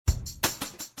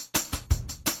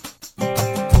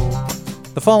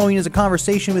The following is a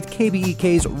conversation with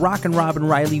KBEK's Rockin' Robin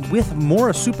Riley with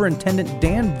Mora Superintendent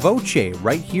Dan Voce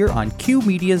right here on Q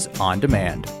Media's On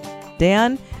Demand.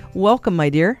 Dan, welcome, my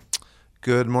dear.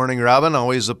 Good morning, Robin.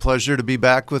 Always a pleasure to be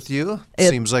back with you.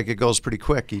 Seems like it goes pretty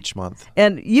quick each month.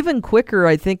 And even quicker,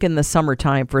 I think, in the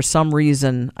summertime for some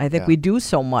reason. I think we do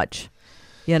so much,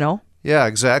 you know? Yeah,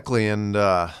 exactly. And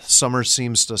summer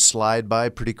seems to slide by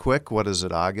pretty quick. What is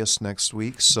it, August next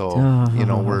week? So,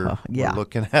 we're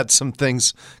looking at some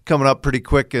things coming up pretty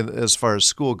quick as far as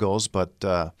school goes. But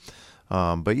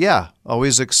yeah,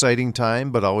 always exciting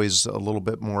time, but always a little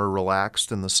bit more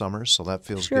relaxed in the summer, so that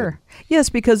feels good. Yes,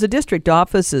 because the district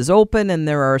office is open and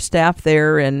there are staff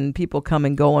there and people come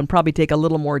and go and probably take a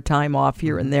little more time off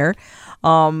here and there.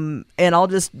 And I'll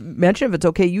just mention, if it's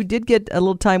okay, you did get a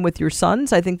little time with your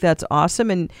sons. I think that's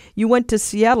awesome. And you went to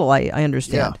Seattle, I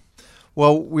understand. Yeah.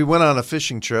 Well, we went on a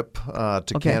fishing trip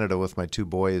to Canada with my two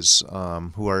boys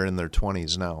who are in their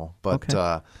 20s now.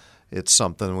 But it's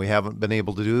something we haven't been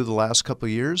able to do the last couple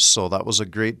of years, so that was a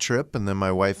great trip. And then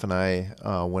my wife and I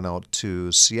went out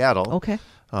to Seattle. Okay.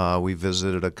 We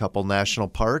visited a couple national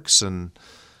parks and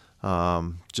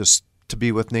just to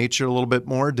be with nature a little bit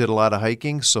more, did a lot of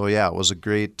hiking. So, yeah, it was a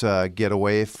great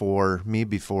getaway for me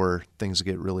before things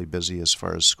get really busy as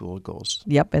far as school goes.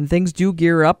 Yep, and things do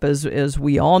gear up, as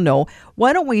we all know.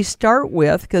 Why don't we start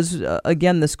with, because,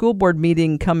 again, the school board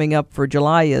meeting coming up for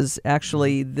July is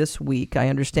actually this week, I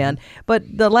understand. But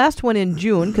the last one in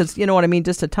June, because, you know what I mean,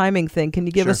 just a timing thing. Can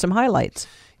you give us some highlights?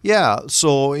 Yeah,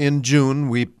 so in June,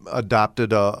 we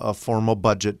adopted a formal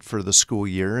budget for the school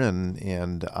year,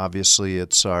 and obviously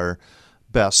it's our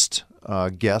best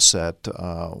guess at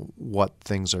what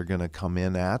things are going to come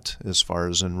in at. As far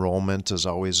as enrollment is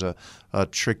always a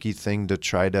tricky thing to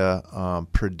try to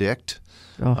predict,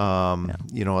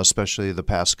 especially the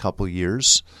past couple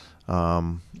years.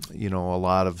 A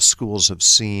lot of schools have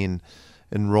seen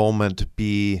enrollment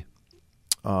be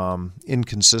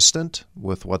inconsistent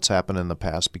with what's happened in the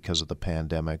past because of the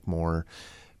pandemic. More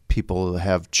people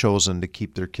have chosen to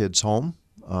keep their kids home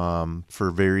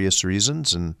for various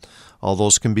reasons, and all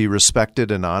those can be respected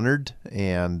and honored.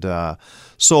 And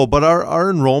but our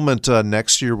enrollment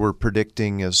next year, we're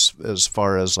predicting as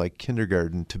far as like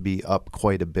kindergarten to be up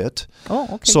quite a bit.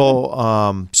 Oh,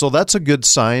 okay. So that's a good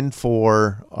sign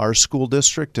for our school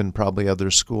district and probably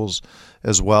other schools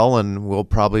as well. And we'll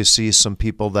probably see some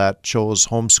people that chose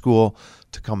homeschool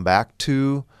to come back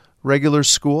to regular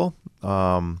school.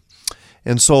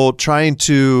 And so trying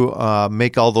to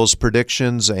make all those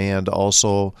predictions and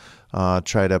also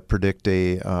try to predict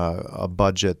a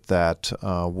budget that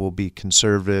will be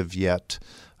conservative yet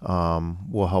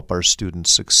will help our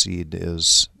students succeed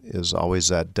is always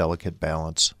that delicate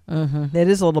balance. Mm-hmm. It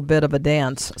is a little bit of a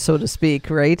dance, so to speak,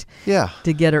 right? Yeah.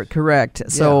 To get it correct.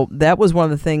 So that was one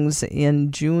of the things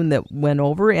in June that went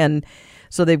over, and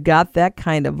so they've got that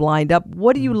kind of lined up.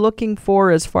 What are you looking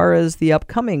for as far as the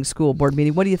upcoming school board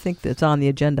meeting? What do you think that's on the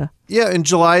agenda? Yeah, and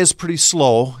July is pretty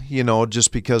slow,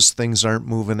 just because things aren't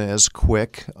moving as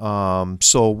quick.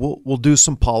 So we'll do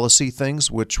some policy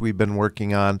things, which we've been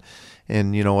working on.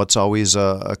 And, it's always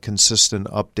a consistent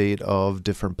update of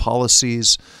different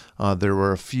policies. There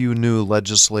were a few new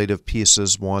legislative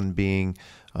pieces, one being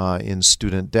in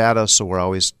student data, so we're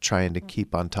always trying to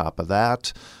keep on top of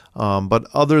that. But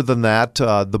other than that,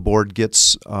 the board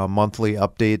gets monthly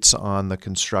updates on the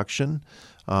construction.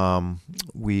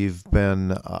 We've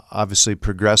been obviously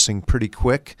progressing pretty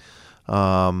quick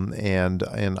and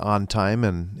on time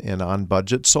and on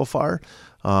budget so far,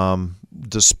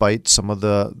 despite some of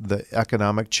the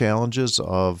economic challenges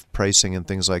of pricing and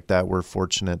things like that. We're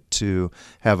fortunate to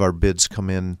have our bids come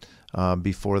in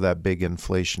before that big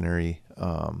inflationary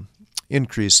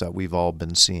increase that we've all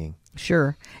been seeing.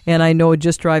 Sure. And I know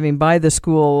just driving by the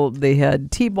school, they had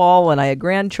T-ball, and I had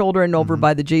grandchildren over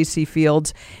by the J.C.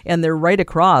 Fields, and they're right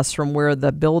across from where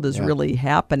the build is really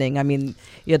happening. I mean,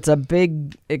 it's a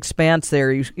big expanse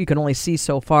there. You can only see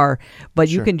so far, but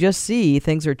you can just see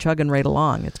things are chugging right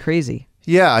along. It's crazy.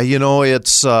 Yeah,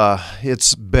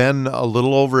 it's been a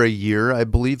little over a year, I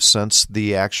believe, since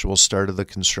the actual start of the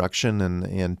construction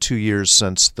and 2 years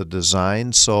since the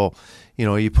design. So,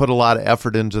 you put a lot of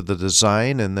effort into the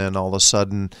design, and then all of a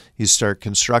sudden you start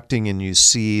constructing and you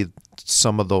see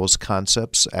some of those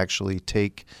concepts actually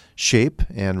take shape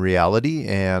and reality.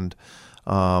 And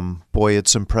boy,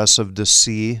 it's impressive to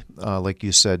see. Like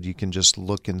you said, you can just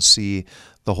look and see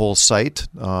the whole site.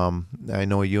 I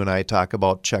know you and I talk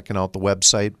about checking out the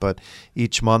website, but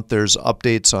each month there's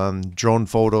updates on drone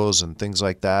photos and things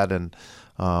like that. And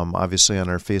obviously on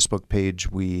our Facebook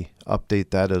page, we update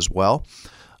that as well.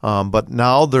 But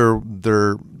now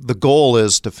they're the goal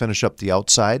is to finish up the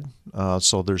outside.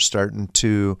 So they're starting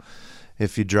to,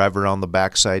 if you drive around the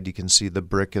backside, you can see the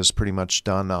brick is pretty much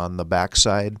done on the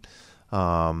backside.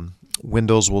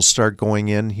 Windows will start going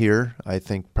in here, I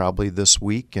think, probably this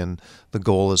week, and the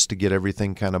goal is to get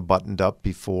everything kind of buttoned up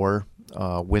before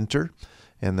winter,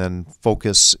 and then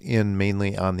focus in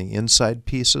mainly on the inside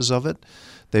pieces of it.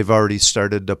 They've already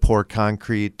started to pour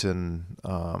concrete and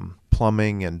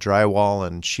plumbing and drywall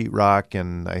and sheetrock,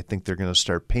 and I think they're going to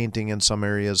start painting in some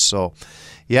areas. So,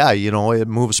 yeah, it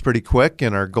moves pretty quick,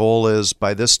 and our goal is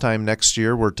by this time next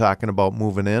year, we're talking about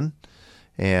moving in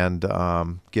and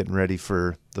getting ready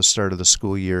for the start of the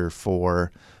school year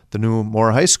for the new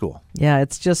Mora High School. Yeah,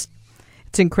 it's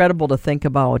incredible to think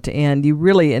about, and you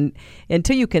really, and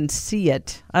until you can see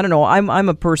it, I don't know, I'm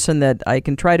a person that I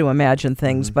can try to imagine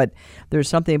things, but there's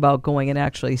something about going and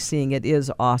actually seeing it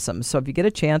is awesome. So if you get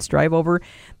a chance, drive over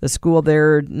the school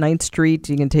there, 9th Street,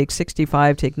 you can take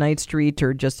 65, take 9th Street,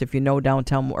 or just if you know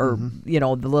downtown, or the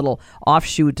little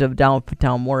offshoot of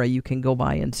downtown Mora, you can go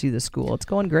by and see the school. It's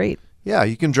going great. Yeah,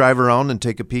 you can drive around and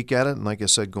take a peek at it, and like I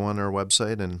said, go on our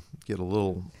website and get a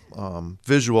little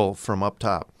visual from up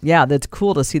top. Yeah, that's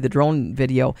cool to see the drone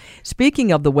video.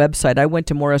 Speaking of the website, I went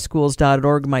to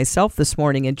moraschools.org myself this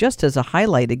morning, and just as a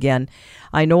highlight again,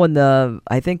 I know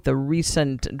I think the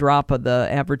recent drop of the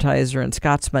Advertiser and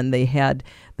Scotsman, they had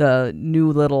the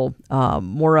new little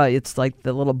Mora, it's like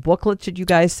the little booklets that you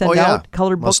guys send out,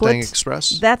 colored Mustang booklets. Express.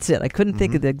 That's it. I couldn't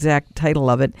think of the exact title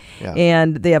of it. Yeah.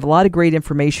 And they have a lot of great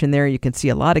information there. You can see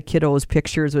a lot of kiddos'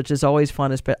 pictures, which is always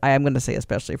fun. I'm going to say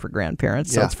especially for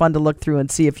grandparents. So it's fun to look through and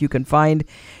see if you can find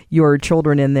your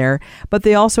children in there. But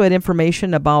they also had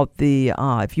information about the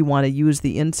if you want to use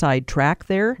the inside track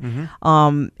there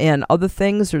and other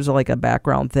things. There's like a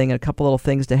background thing and a couple little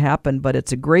things to happen, but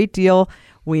it's a great deal.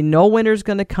 We know winter's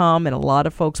going to come, and a lot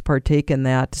of folks partake in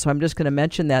that. So I'm just going to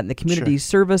mention that in the community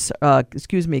service,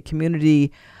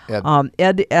 community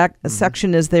ed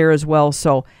section is there as well.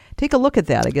 So take a look at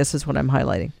that, I guess is what I'm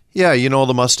highlighting. Yeah,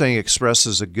 the Mustang Express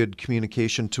is a good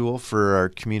communication tool for our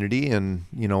community, and,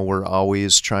 we're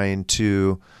always trying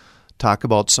to talk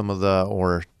about some of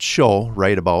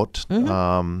write about,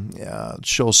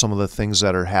 show some of the things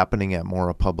that are happening at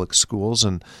Mora Public Schools.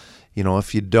 And,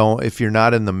 if you're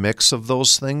not in the mix of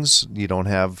those things, you don't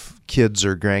have kids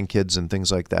or grandkids and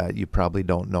things like that, you probably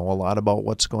don't know a lot about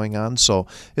what's going on. So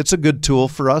it's a good tool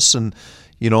for us. And,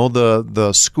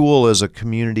 the school is a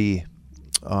community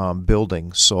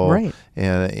building. So,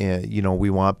 and we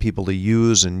want people to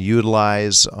use and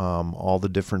utilize all the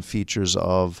different features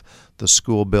of the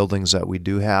school buildings that we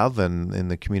do have and in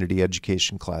the community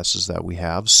education classes that we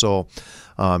have. So,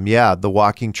 the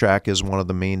walking track is one of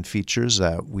the main features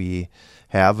that we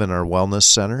have in our wellness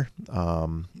center.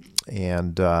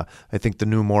 And I think the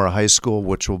new Mora High School,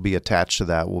 which will be attached to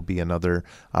that, will be another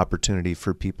opportunity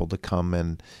for people to come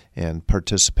and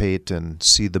participate and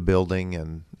see the building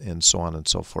and so on and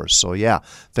so forth. So,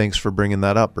 thanks for bringing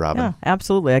that up, Robin. Yeah,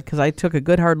 absolutely, because I took a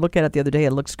good hard look at it the other day.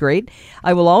 It looks great.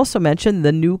 I will also mention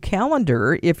the new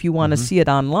calendar, if you want to see it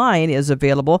online, is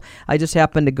available. I just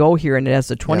happened to go here, and it has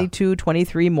the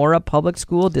 22-23 Mora Public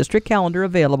School District calendar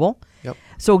available. Yep.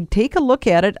 So take a look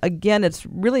at it. Again, it's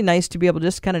really nice to be able to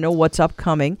just kind of know what's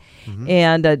upcoming.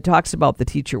 And it talks about the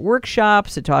teacher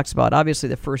workshops. It talks about, obviously,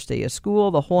 the first day of school,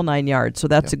 the whole 9 yards. So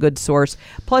that's a good source.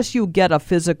 Plus, you get a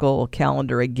physical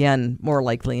calendar, again, more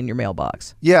likely in your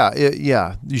mailbox. Yeah.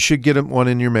 You should get one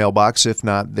in your mailbox. If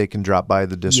not, they can drop by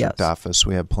the district office.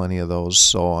 We have plenty of those.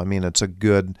 So, it's a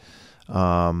good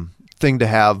thing to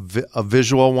have a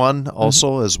visual one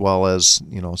also, as well as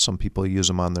some people use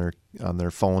them on their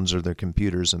phones or their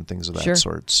computers and things of that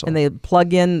sort. So. And they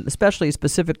plug in, especially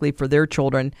specifically for their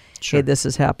children. Hey, this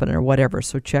is happening or whatever.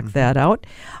 So check that out.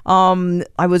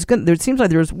 There seems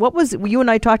like you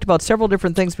and I talked about several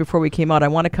different things before we came out. I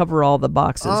want to cover all the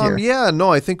boxes here.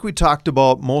 I think we talked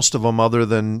about most of them, other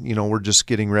than we're just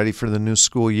getting ready for the new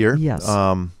school year. Yes.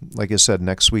 Like I said,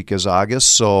 next week is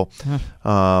August, so.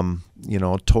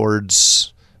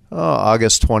 Towards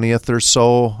August 20th or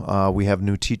so, we have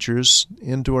new teachers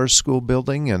into our school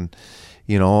building, and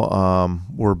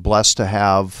we're blessed to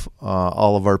have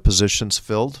all of our positions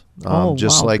filled.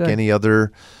 Like any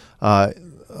other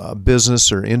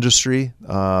business or industry,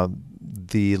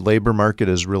 the labor market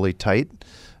is really tight,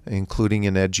 including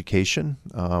in education.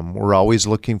 We're always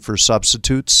looking for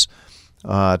substitutes,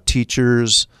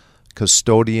 teachers,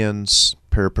 custodians,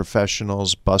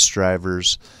 paraprofessionals, bus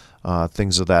drivers,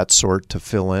 things of that sort to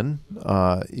fill in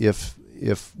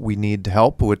if we need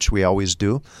help, which we always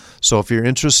do. So if you're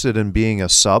interested in being a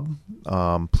sub,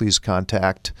 please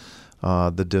contact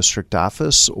the district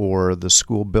office or the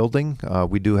school building.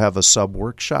 We do have a sub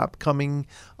workshop coming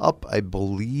up, I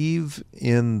believe,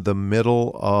 in the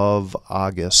middle of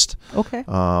August. Okay.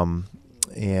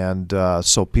 And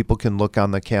so people can look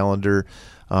on the calendar.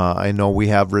 I know we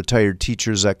have retired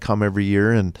teachers that come every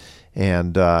year, and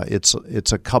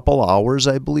it's a couple hours,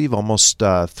 I believe, almost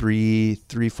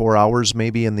 3-4 hours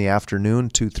maybe in the afternoon,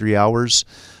 2-3 hours,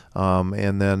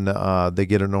 and then they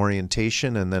get an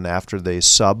orientation, and then after they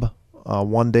sub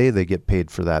one day, they get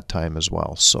paid for that time as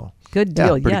well. So. Good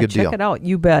deal. Yeah, check deal. it out.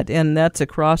 You bet. And that's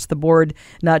across the board,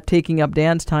 not taking up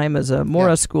Dan's time as a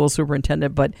Mora school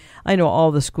superintendent, but I know all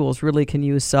the schools really can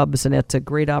use subs, and it's a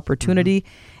great opportunity.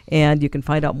 Mm-hmm. And you can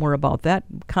find out more about that,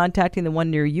 contacting the one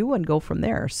near you, and go from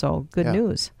there. So good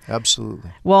news.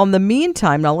 Absolutely. Well, in the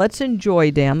meantime, now let's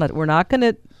enjoy, Dan. We're not going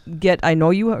to I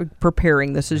know you are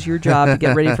preparing. This is your job to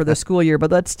get ready for the school year,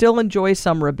 but let's still enjoy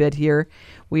summer a bit here.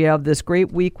 We have this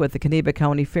great week with the Kanabec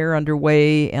County Fair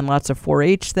underway and lots of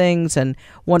 4-H things and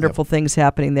wonderful things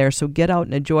happening there. So get out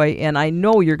and enjoy. And I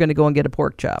know you're going to go and get a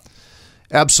pork chop.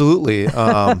 Absolutely.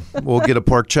 We'll get a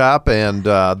pork chop and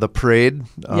the parade.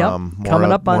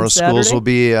 Coming up on Mora Saturday. Schools will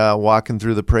be walking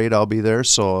through the parade. I'll be there.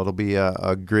 So it'll be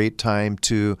a great time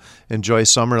to enjoy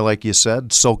summer, like you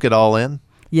said, soak it all in.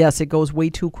 Yes, it goes way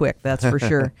too quick, that's for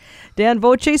sure. Dan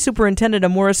Voce, Superintendent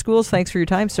of Mora Schools, thanks for your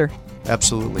time, sir.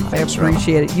 Absolutely. Thanks, I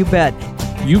appreciate it. You bet.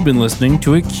 You've been listening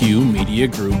to a Q Media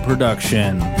Group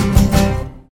production.